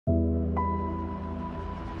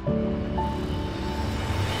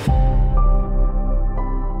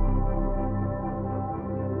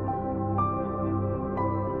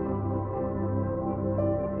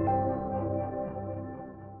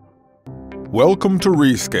Welcome to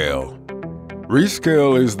Rescale.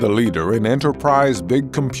 Rescale is the leader in enterprise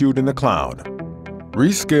big compute in the cloud.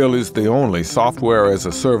 Rescale is the only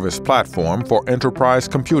software-as-a-service platform for enterprise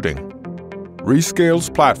computing. Rescale's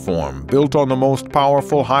platform, built on the most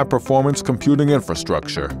powerful high-performance computing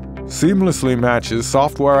infrastructure, seamlessly matches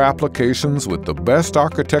software applications with the best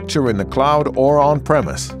architecture in the cloud or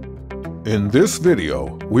on-premise. In this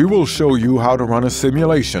video, we will show you how to run a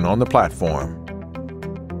simulation on the platform.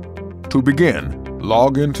 To begin,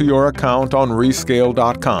 log into your account on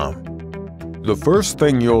Rescale.com. The first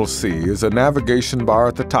thing you'll see is a navigation bar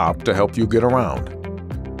at the top to help you get around.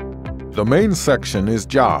 The main section is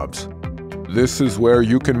Jobs. This is where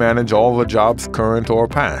you can manage all the jobs current or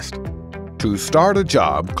past. To start a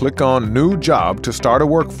job, click on New Job to start a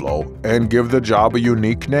workflow and give the job a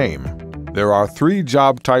unique name. There are 3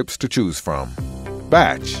 job types to choose from: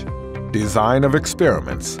 Batch, Design of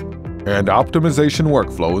Experiments, and Optimization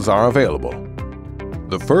workflows are available.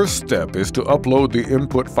 The first step is to upload the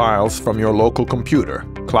input files from your local computer,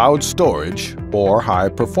 cloud storage, or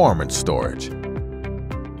high-performance storage.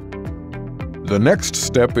 The next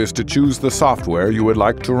step is to choose the software you would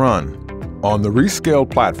like to run. On the Rescale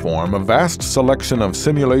platform, a vast selection of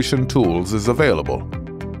simulation tools is available.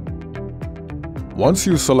 Once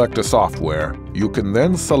you select a software, you can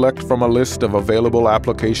then select from a list of available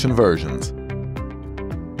application versions.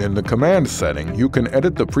 In the command setting, you can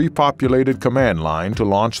edit the pre-populated command line to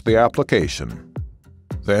launch the application.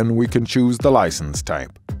 Then we can choose the license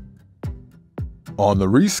type. On the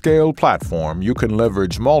Rescale platform, you can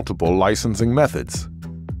leverage multiple licensing methods.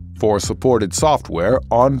 For supported software,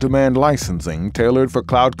 on-demand licensing tailored for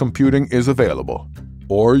cloud computing is available.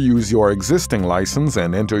 Or use your existing license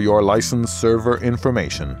and enter your license server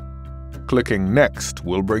information. Clicking Next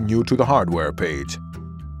will bring you to the hardware page.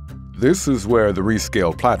 This is where the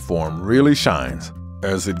Rescale platform really shines,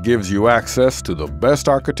 as it gives you access to the best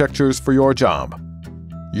architectures for your job.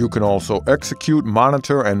 You can also execute,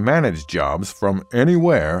 monitor, and manage jobs from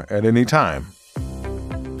anywhere at any time.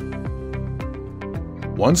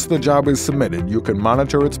 Once the job is submitted, you can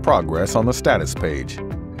monitor its progress on the status page.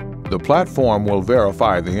 The platform will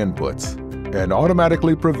verify the inputs and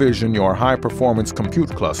automatically provision your high-performance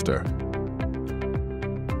compute cluster.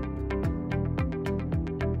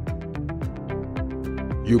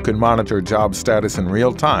 You can monitor job status in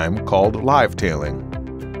real time, called live tailing.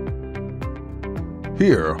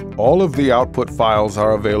 Here, all of the output files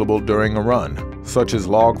are available during a run, such as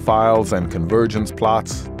log files and convergence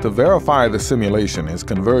plots, to verify the simulation is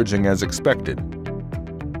converging as expected.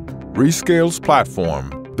 Rescale's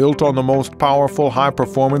platform, built on the most powerful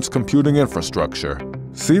high-performance computing infrastructure,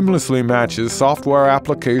 seamlessly matches software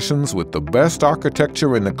applications with the best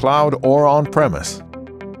architecture in the cloud or on-premise.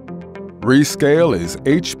 Rescale is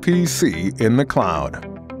HPC in the cloud.